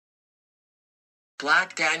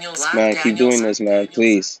Man, keep doing this, man,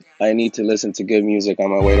 please. I need to listen to good music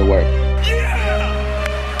on my way to work.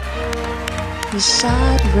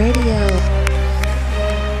 Rashad Radio.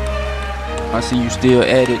 I see you still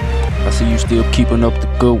at it. I see you still keeping up the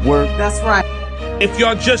good work. That's right. If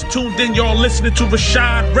y'all just tuned in, y'all listening to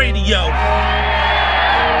Rashad Radio.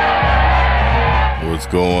 What's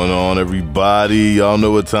going on, everybody? Y'all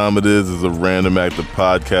know what time it is. It's a random act of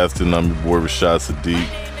podcasting. I'm your boy Rashad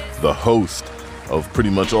Sadiq, the host of pretty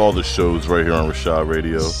much all the shows right here on Rashad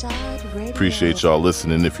Radio. Appreciate y'all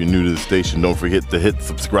listening. If you're new to the station, don't forget to hit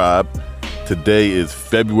subscribe. Today is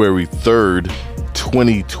February 3rd,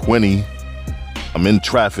 2020. I'm in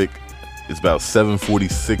traffic. It's about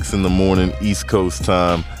 7:46 in the morning, East Coast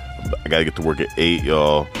time. I gotta get to work at 8,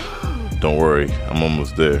 y'all. Don't worry, I'm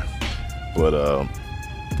almost there. But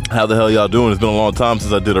how the hell y'all doing? It's been a long time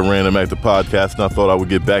since I did a random act of podcast, and I thought I would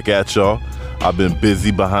get back at y'all. I've been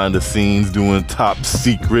busy behind the scenes doing top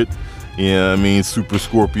secret, Super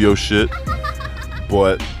Scorpio shit.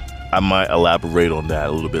 But I might elaborate on that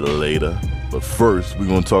a little bit later. But first, we're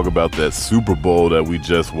gonna talk about that Super Bowl that we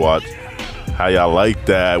just watched. How y'all like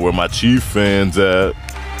that? Where my Chief fans at?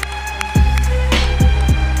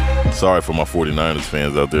 Sorry for my 49ers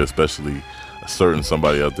fans out there, especially a certain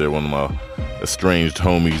somebody out there, one of my estranged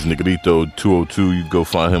homies, Negrito202. You can go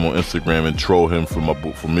find him on Instagram and troll him for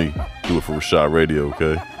me. Do it for Rashad Radio,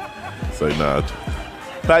 okay? It's like, nah.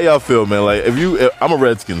 How y'all feel, man? Like, I'm a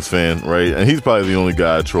Redskins fan, right? And he's probably the only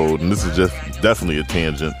guy I trolled, and this is just definitely a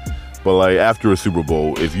tangent. But like, after a Super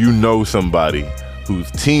Bowl, if you know somebody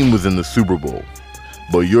whose team was in the Super Bowl,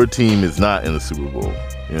 but your team is not in the Super Bowl,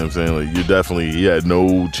 you know what I'm saying? Like, he had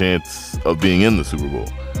no chance of being in the Super Bowl.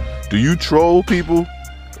 Do you troll people,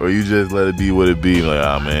 or you just let it be what it be?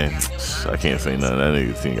 Like, man, I can't say nothing. That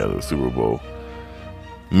nigga's team got to the Super Bowl.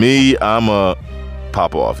 Me, I'm a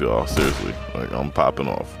pop off, y'all. Seriously, like, I'm popping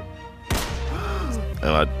off.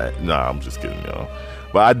 And I'm just kidding, y'all.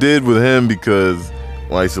 But I did with him because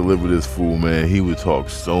when I used to live with this fool, man, he would talk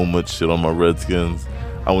so much shit on my Redskins.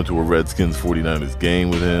 I went to a Redskins 49ers game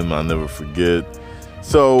with him. I'll never forget.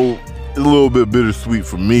 So it's a little bit bittersweet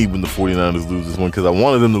for me when the 49ers lose this one, because I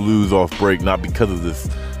wanted them to lose off break, not because of this,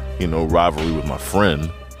 rivalry with my friend,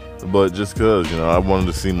 but just because, I wanted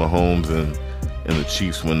to see Mahomes and the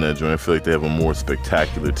Chiefs win that joint. I feel like they have a more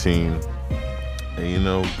spectacular team,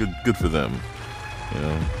 and good for them.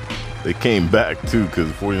 They came back too,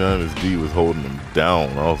 because 49ers D was holding them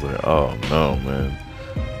down. I was like, oh no, man,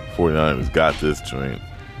 49ers got this joint.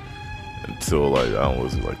 Until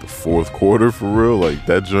was it the fourth quarter for real? Like,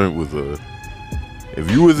 that joint was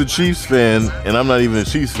if you was a Chiefs fan, and I'm not even a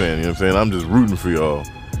Chiefs fan, you know what I'm saying? I'm just rooting for y'all.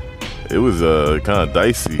 It was kind of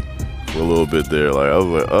dicey for a little bit there. Like, I was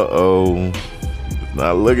like, uh-oh, it's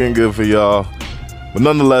not looking good for y'all. But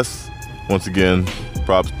nonetheless, once again,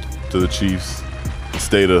 props to the Chiefs, the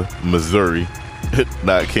state of Missouri,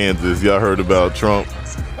 not Kansas. Y'all heard about Trump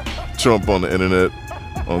on the internet,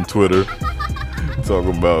 on Twitter,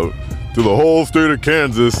 talking about to the whole state of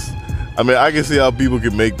Kansas. I mean, I can see how people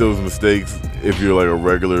can make those mistakes if you're like a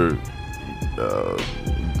regular,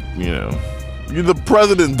 you're the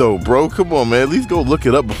president though, bro. Come on, man. At least go look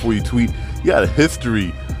it up before you tweet. You got a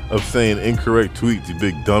history of saying incorrect tweets, you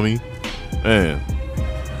big dummy. Man.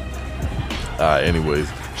 Anyways,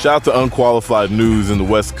 shout out to Unqualified News in the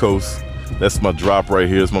West Coast. That's my drop right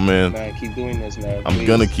here. It's my man. Man, keep doing this, man. I'm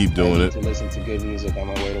gonna keep doing it. To listen to good music on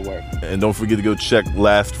my way to work. And don't forget to go check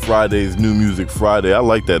last Friday's New Music Friday. I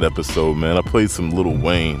like that episode, man. I played some Lil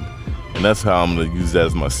Wayne, and that's how I'm gonna use that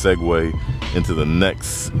as my segue into the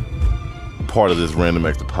next part of this random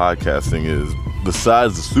act of podcasting. Is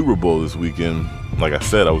besides the Super Bowl this weekend, like I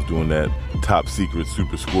said, I was doing that top secret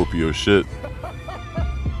Super Scorpio shit.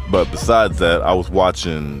 But besides that, I was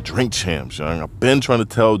watching Drink Champs, young. I've been trying to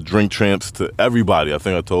tell Drink Champs to everybody. I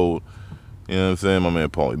think I told, my man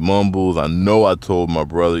Paulie Mumbles. I know I told my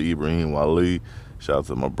brother Ibrahim Wali. Shout out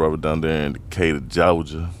to my brother down there in Decatur,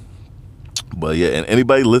 Georgia. But yeah, and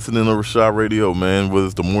anybody listening to Rashad Radio, man, whether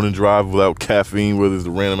it's the morning drive without caffeine, whether it's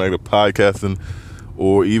the random act of podcasting,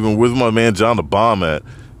 or even where's my man John the Bomb at?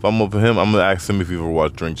 If I'm up for him, I'm going to ask him if he ever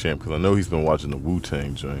watched Drink Champ, because I know he's been watching the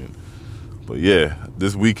Wu-Tang joint. But yeah,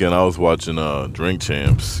 this weekend I was watching Drink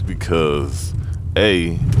Champs because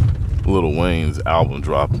Lil Wayne's album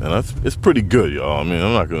dropped, and it's pretty good, y'all. I mean,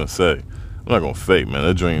 I'm not gonna fake, man.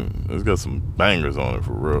 That drink, it's got some bangers on it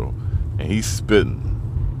for real, and he's spitting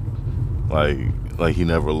like he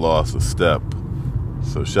never lost a step.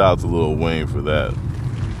 So shout out to Lil Wayne for that.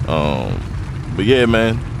 But yeah,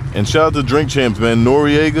 man, and shout out to Drink Champs, man.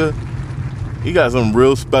 Noriega, he got something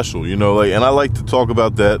real special, and I like to talk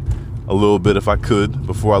about that a little bit if I could.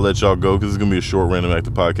 before I let y'all go, because it's gonna be a short Random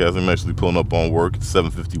Active podcast. I'm actually pulling up on work. It's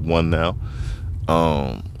 7:51 now.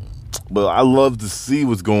 But I love to see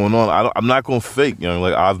what's going on. I'm not gonna fake,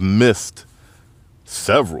 like I've missed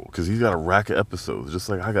several, because he's got a rack of episodes, just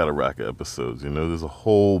like I got a rack of episodes. There's a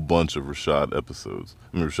whole bunch of Rashad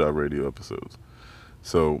Radio episodes.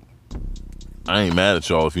 So I ain't mad at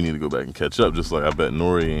y'all if you need to go back and catch up, just like I bet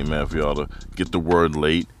Nori ain't mad for y'all to get the word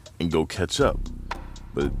late and go catch up.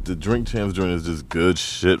 But the Drink Champs joint is just good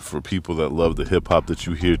shit for people that love the hip hop that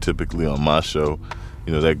you hear typically on my show.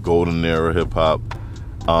 That golden era hip hop.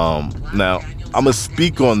 Now I'm gonna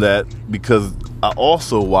speak on that because I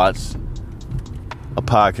also watched a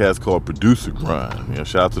podcast called Producer Grind.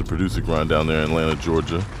 Shout out to the Producer Grind down there in Atlanta,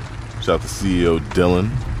 Georgia. Shout out to CEO Dylan.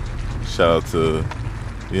 Shout out to,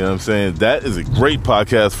 what I'm saying? That is a great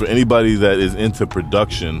podcast for anybody that is into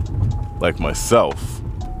production like myself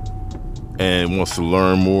and wants to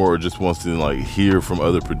learn more or just wants to hear from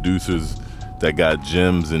other producers that got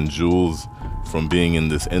gems and jewels from being in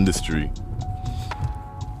this industry.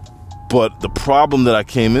 But the problem that I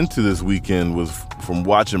came into this weekend was from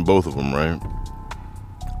watching both of them, right?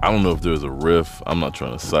 I don't know if there's a riff. I'm not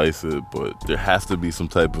trying to size it, but there has to be some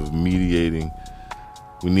type of mediating.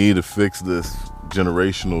 We need to fix this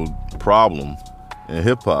generational problem in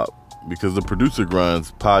hip hop, because the Producer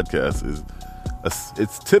Grinds podcast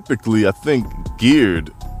it's typically, I think, geared,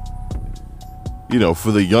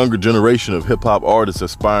 for the younger generation of hip hop artists,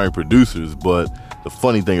 aspiring producers. But the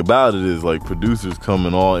funny thing about it is producers come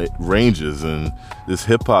in all ranges, and this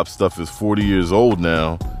hip hop stuff is 40 years old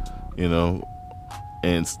now,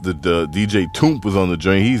 and the DJ Toomp was on the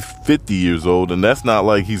joint. He's 50 years old, and that's not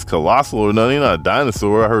like he's colossal or nothing. He's not a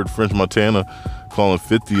dinosaur. I heard French Montana calling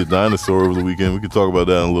 50 a dinosaur over the weekend. We could talk about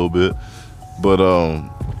that in a little bit. But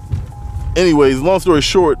anyways, long story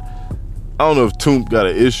short, I don't know if Toomp got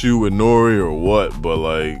an issue with Nori or what, but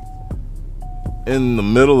in the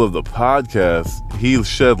middle of the podcast, he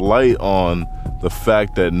shed light on the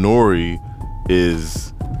fact that Nori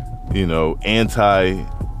is, anti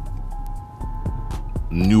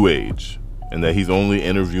New Age, and that he's only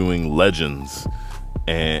interviewing legends,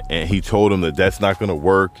 and he told him that that's not going to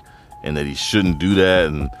work, and that he shouldn't do that,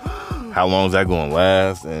 and how long is that going to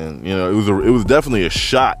last? And it was definitely a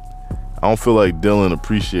shot. I don't feel like Dylan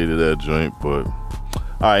appreciated that joint, but all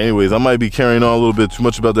right. Anyways, I might be carrying on a little bit too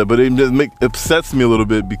much about that, but it just upsets me a little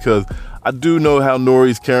bit because I do know how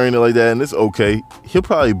Nori's carrying it like that, and it's okay. He'll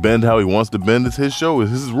probably bend how he wants to bend. It's his show.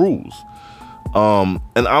 It's his rules. And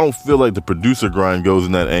I don't feel like the Producer Grind goes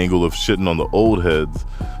in that angle of shitting on the old heads.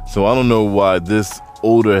 So I don't know why this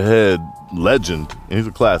older head legend, and he's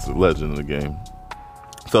a classic legend in the game,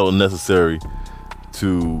 felt it necessary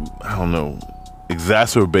to,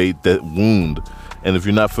 exacerbate that wound. And if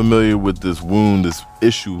you're not familiar with this wound, this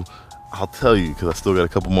issue, I'll tell you, because I still got a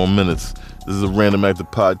couple more minutes. This is a Random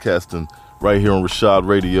Active Podcasting right here on Rashad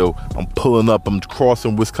Radio. I'm pulling up, I'm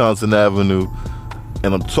crossing Wisconsin Avenue,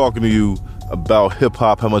 and I'm talking to you about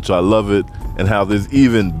hip-hop, how much I love it, and how there's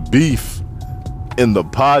even beef in the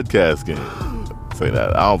podcast game. Say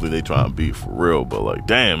that. I don't think they trying to beef for real, but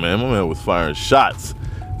damn, man, my man was firing shots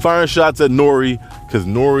at Nori, because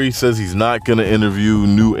Nori says he's not going to interview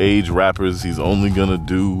new age rappers. He's only going to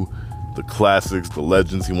do the classics, the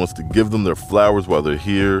legends. He wants to give them their flowers while they're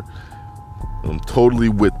here. And I'm totally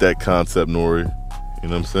with that concept, Nori. You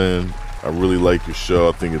know what I'm saying? I really like your show.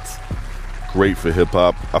 I think it's great for hip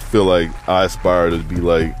hop. I feel like I aspire to be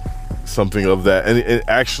like something of that. And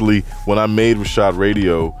actually, when I made Rashad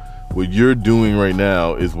Radio, what you're doing right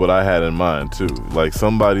now is what I had in mind too. Like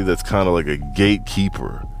somebody that's kind of like a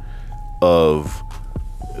gatekeeper of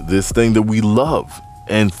this thing that we love.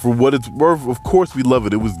 And for what it's worth, of course we love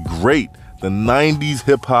it. It was great. The 90s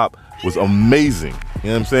hip hop was amazing. You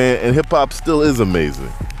know what I'm saying? And hip hop still is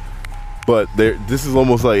amazing. But this is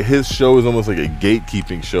almost like, his show is almost like a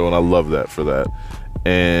gatekeeping show, and I love that for that.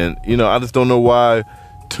 And, I just don't know why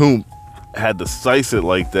Toomp had to size it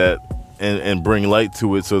like that and bring light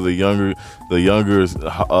to it, so the younger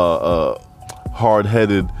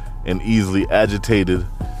hard-headed and easily agitated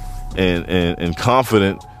and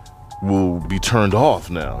confident will be turned off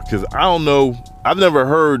now. Because I don't know, I've never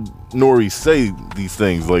heard Nori say these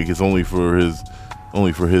things like it's only for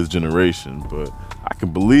his generation, but I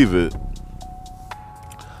can believe it.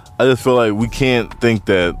 I just feel like we can't think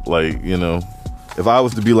that, if I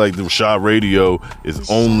was to be like, the Rashad Radio is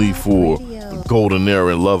only for the golden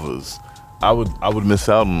era lovers, I would miss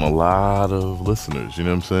out on a lot of listeners. You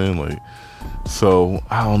know what I'm saying? So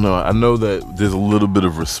I don't know. I know that there's a little bit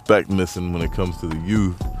of respect missing when it comes to the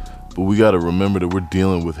youth, but we got to remember that we're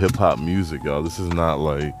dealing with hip hop music, y'all. This is not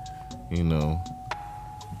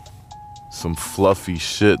some fluffy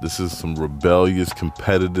shit. This is some rebellious,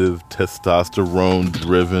 competitive,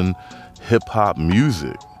 testosterone-driven hip-hop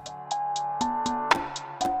music.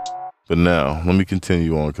 But now, let me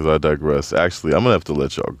continue on because I digress. Actually, I'm going to have to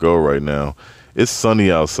let y'all go right now. It's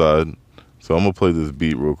sunny outside, so I'm going to play this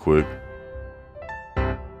beat real quick.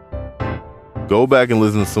 Go back and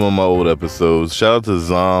listen to some of my old episodes. Shout out to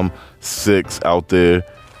Zom6 out there,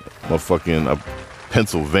 motherfucking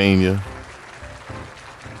Pennsylvania,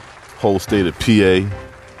 whole state of PA.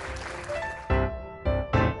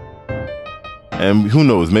 And who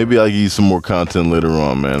knows, maybe I'll give you some more content later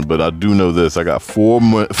on, man. But I do know this, I got 4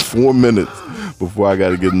 minutes before I got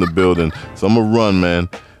to get in the building. So I'm going to run, man.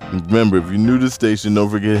 Remember, if you're new to the station, don't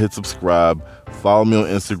forget to hit subscribe. Follow me on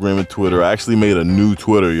Instagram and Twitter. I actually made a new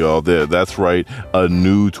Twitter, y'all. That's right, a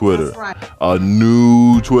new Twitter. That's right. A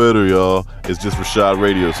new Twitter, y'all. It's just Rashad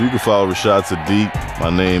Radio. So you can follow Rashad Sadiq, my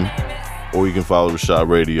name, or you can follow Rashad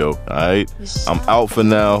Radio. All right? I'm out for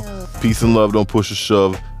now. Peace and love. Don't push or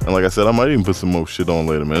shove. And like I said, I might even put some more shit on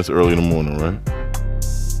later, man. It's early in the morning, right?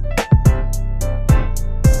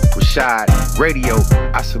 Rashad Radio,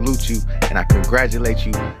 I salute you and I congratulate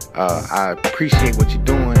you. I appreciate what you're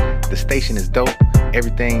doing. The station is dope.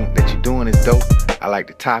 Everything that you're doing is dope. I like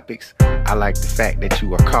the topics. I like the fact that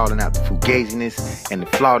you are calling out the fugaziness and the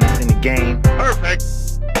flawedness in the game. Perfect.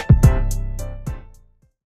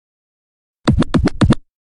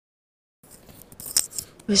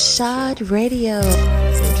 Rashad Radio.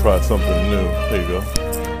 I'm gonna try something new. There you go.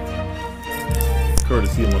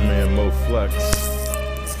 Courtesy of my man Mo Flex.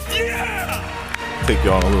 Yeah! Take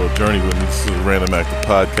y'all on a little journey with me. This is a Random Act of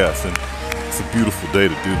Podcasting. It's a beautiful day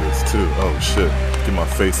to do this too. Oh shit. Get my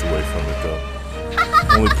face away from it though.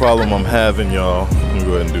 Only problem I'm having, y'all. Let me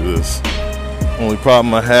go ahead and do this. Only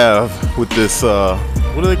problem I have with this,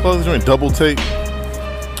 what do they call this joint? Double take?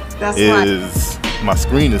 That's is right. My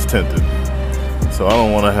screen is tinted. So I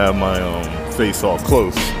don't want to have my face all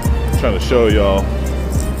close. I'm trying to show y'all.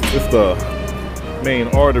 It's the main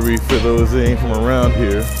artery for those that ain't from around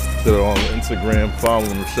here that are on Instagram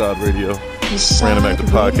following Rashad Radio. Random Act of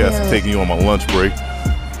Podcast and taking you on my lunch break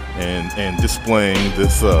and displaying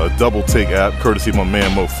this double take app courtesy of my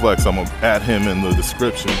man Mo Flex. I'm gonna add him in the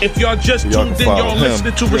description. If y'all just tuned in, y'all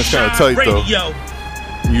listening to Rashad Radio.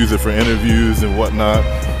 Use it for interviews and whatnot.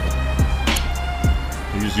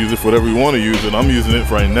 You just use it for whatever you want to use it. I'm using it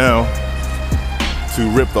right now to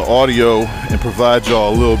rip the audio and provide y'all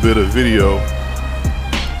a little bit of video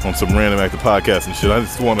on some Random Act of Podcast and shit. I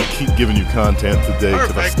just want to keep giving you content today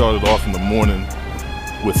because I started off in the morning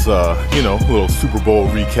with, little Superbowl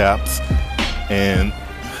recaps. And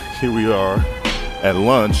here we are at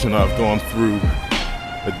lunch, and I've gone through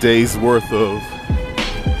a day's worth of,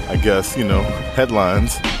 I guess,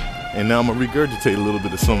 headlines. And now I'm going to regurgitate a little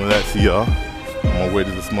bit of some of that to y'all on my way to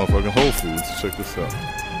this motherfucking Whole Foods. Check this out.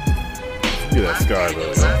 Look at that sky,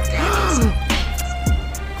 though. Y'all.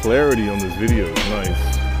 Clarity on this video is nice.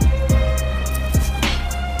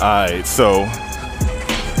 Alright, so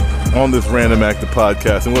on this Random Act of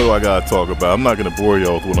Podcast, and what do I gotta talk about? I'm not gonna bore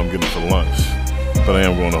y'all with what I'm getting for lunch, but I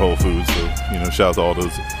am going to Whole Foods, so shout out to all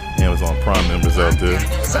those Amazon Prime members out there.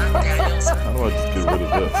 How do I just get rid of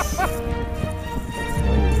this?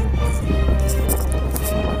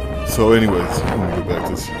 So anyways, let me get back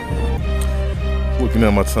to this. Looking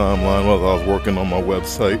at my timeline while I was working on my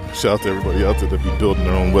website. Shout out to everybody out there that be building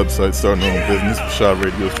their own website, starting their own business. Rashad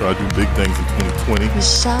Radio is trying to do big things in 2020.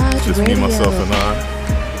 Rashad It's just Radio. me, myself, and I.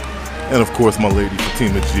 And of course, my lady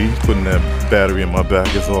Fatima G, putting that battery in my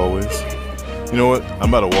back as always. You know what?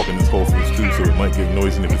 I'm about to walk in this Whole Foods too, so it might get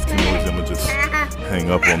noisy. And if it's too noisy, I'm gonna just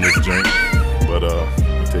hang up on this joint. But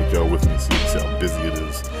let me take y'all with me so you can see how busy it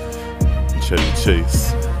is in Chevy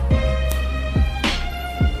Chase.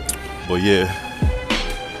 But yeah.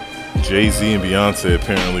 Jay-Z and Beyonce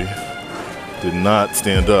apparently did not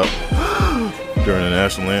stand up during the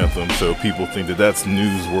national anthem, so people think that that's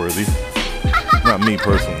newsworthy. Not me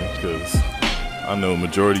personally, because I know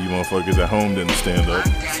majority of you motherfuckers at home didn't stand up,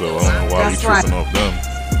 so I don't know why we tripping off them.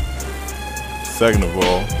 Second of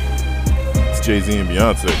all, it's Jay-Z and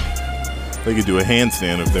Beyonce. They could do a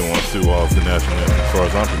handstand if they want to while it's the national anthem, as far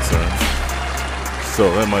as I'm concerned.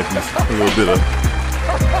 So that might be a little bit of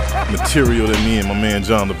material that me and my man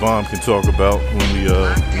John the Bomb can talk about when we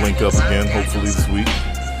link up again, hopefully this week.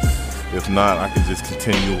 If not, I can just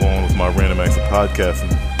continue on with my Random Acts of Podcast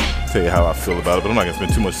and tell you how I feel about it, but I'm not going to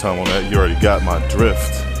spend too much time on that. You already got my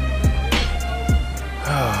drift.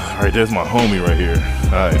 Alright, there's my homie right here.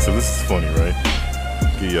 Alright, so this is funny, right?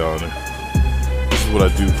 Get y'all in there. This is what I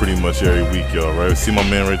do pretty much every week, y'all, right? See my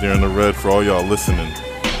man right there in the red? For all y'all listening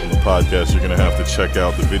on the podcast, you're going to have to check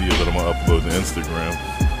out the video that I'm going to upload to Instagram.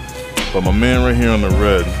 But my man right here on the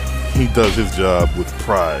red, he does his job with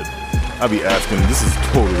pride. I be asking, this is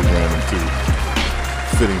totally random too,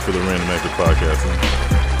 fitting for the Random Actor Podcasting.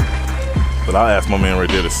 But I ask my man right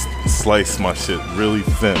there to slice my shit really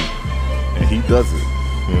thin, and he does it.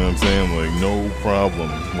 You know what I'm saying? Like, no problem.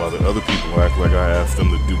 While the other people act like I asked them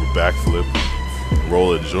to do a backflip,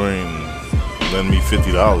 roll a joint, and lend me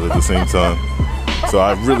 $50 at the same time. So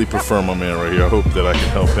I really prefer my man right here. I hope that I can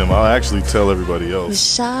help him. I'll actually tell everybody else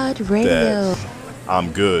Rashad Radio. that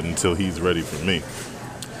I'm good until he's ready for me.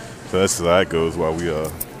 So that's how that goes while we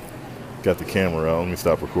got the camera out. Let me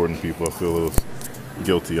stop recording people. I feel a little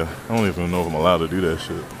guilty. I don't even know if I'm allowed to do that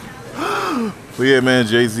shit. But yeah, man,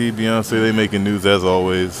 Jay-Z, Beyonce, they making news as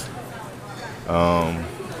always.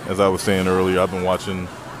 As I was saying earlier, I've been watching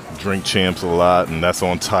Drink Champs a lot, and that's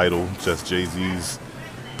on Tidal, just Jay-Z's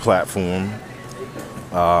platform.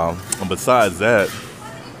 And besides that,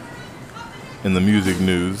 in the music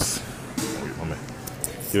news,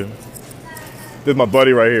 here. This is my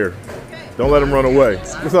buddy right here. Don't let him run away.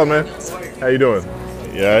 What's up, man? How you doing?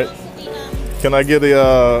 You all right? Can I get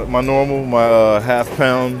my normal, my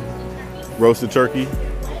half-pound roasted turkey?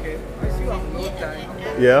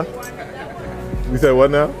 Yeah? You said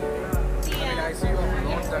what now?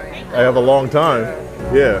 I have a long time.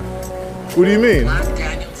 Yeah. Who do you mean?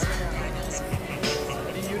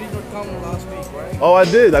 Oh, I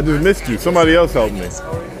did. I just missed you. Somebody else helped me.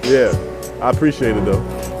 Yeah. I appreciate it though.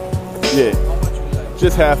 Yeah.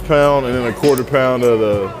 Just half pound and then a quarter pound of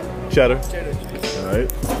the cheddar. All right.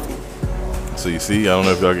 So you see, I don't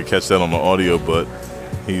know if y'all could catch that on the audio, but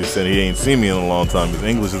he said he ain't seen me in a long time. His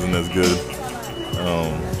English isn't as good.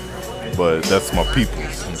 But that's my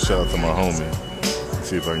peoples. And shout out to my homie. Let's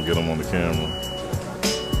see if I can get him on the camera.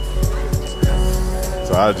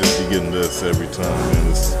 So I just be getting this every time, man.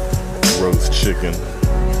 This roast chicken.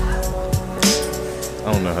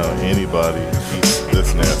 I don't know how anybody eats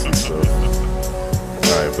this nasty stuff.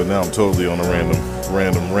 Alright, but now I'm totally on a random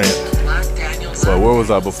rant. So where was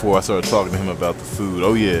I before I started talking to him about the food?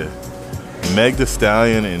 Oh yeah, Meg Thee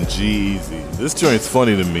Stallion and G-Eazy. This joint's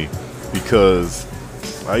funny to me because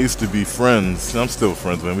I used to be friends. I'm still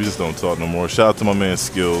friends, man. We just don't talk no more. Shout out to my man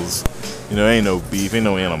Skills. You know, ain't no beef, ain't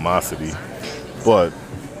no animosity. But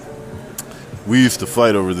we used to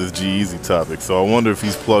fight over this G-Eazy topic. So I wonder if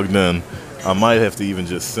he's plugged in. I might have to even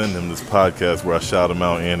just send him this podcast where I shout him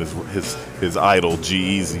out and his idol,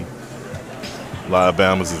 G-Eazy. A lot of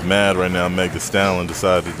Bamas is mad right now. Meg Thee Stallion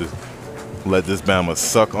decided to let this Bama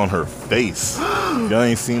suck on her face. Y'all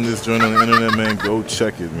ain't seen this joint on the internet, man? Go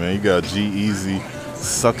check it, man. You got G-Eazy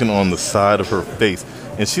sucking on the side of her face.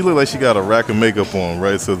 And she looked like she got a rack of makeup on,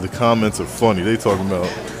 right? So the comments are funny. They talking about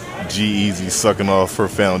G-Eazy sucking off her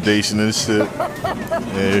foundation and shit.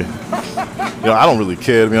 Yeah. You know, I don't really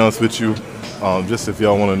care, to be honest with you. Just if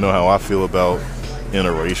y'all want to know how I feel about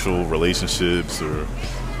interracial relationships or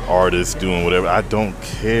artists doing whatever, I don't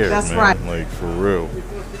care. That's man. Right. Like, for real.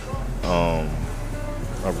 I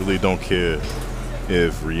really don't care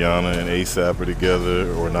if Rihanna and A$AP are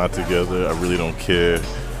together or not together. I really don't care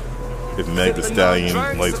if Meg Thee Stallion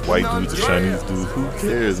likes white dudes or Chinese dudes. Who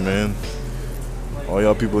cares, man? All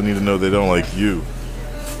y'all people need to know they don't like you.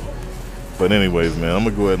 But anyways, man, I'm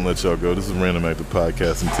going to go ahead and let y'all go. This is Random Actor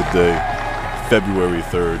Podcasting today, February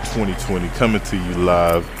 3rd, 2020, coming to you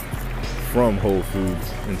live from Whole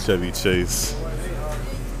Foods in Chevy Chase.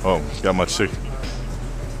 Oh, got my chicken.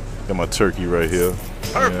 Got my turkey right here.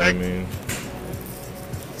 Perfect. You know what I mean?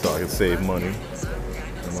 So I can save money.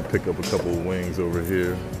 I'm going to pick up a couple of wings over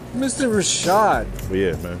here. Mr. Rashad. But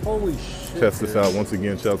yeah, man. Holy shit. Test this out once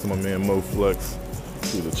again. Shout out to my man Mo Flex.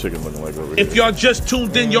 See what the chicken looking like over here. If y'all just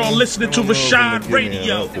tuned in, y'all listening to Rashad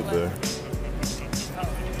Radio.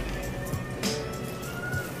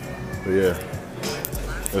 But yeah,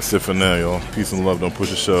 that's it for now, y'all. Peace and love. Don't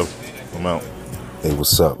push a shove. I'm out. Hey,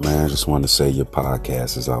 what's up, man? Just want to say your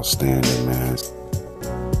podcast is outstanding, man.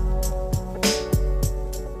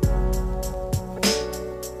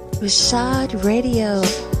 Rashad Radio.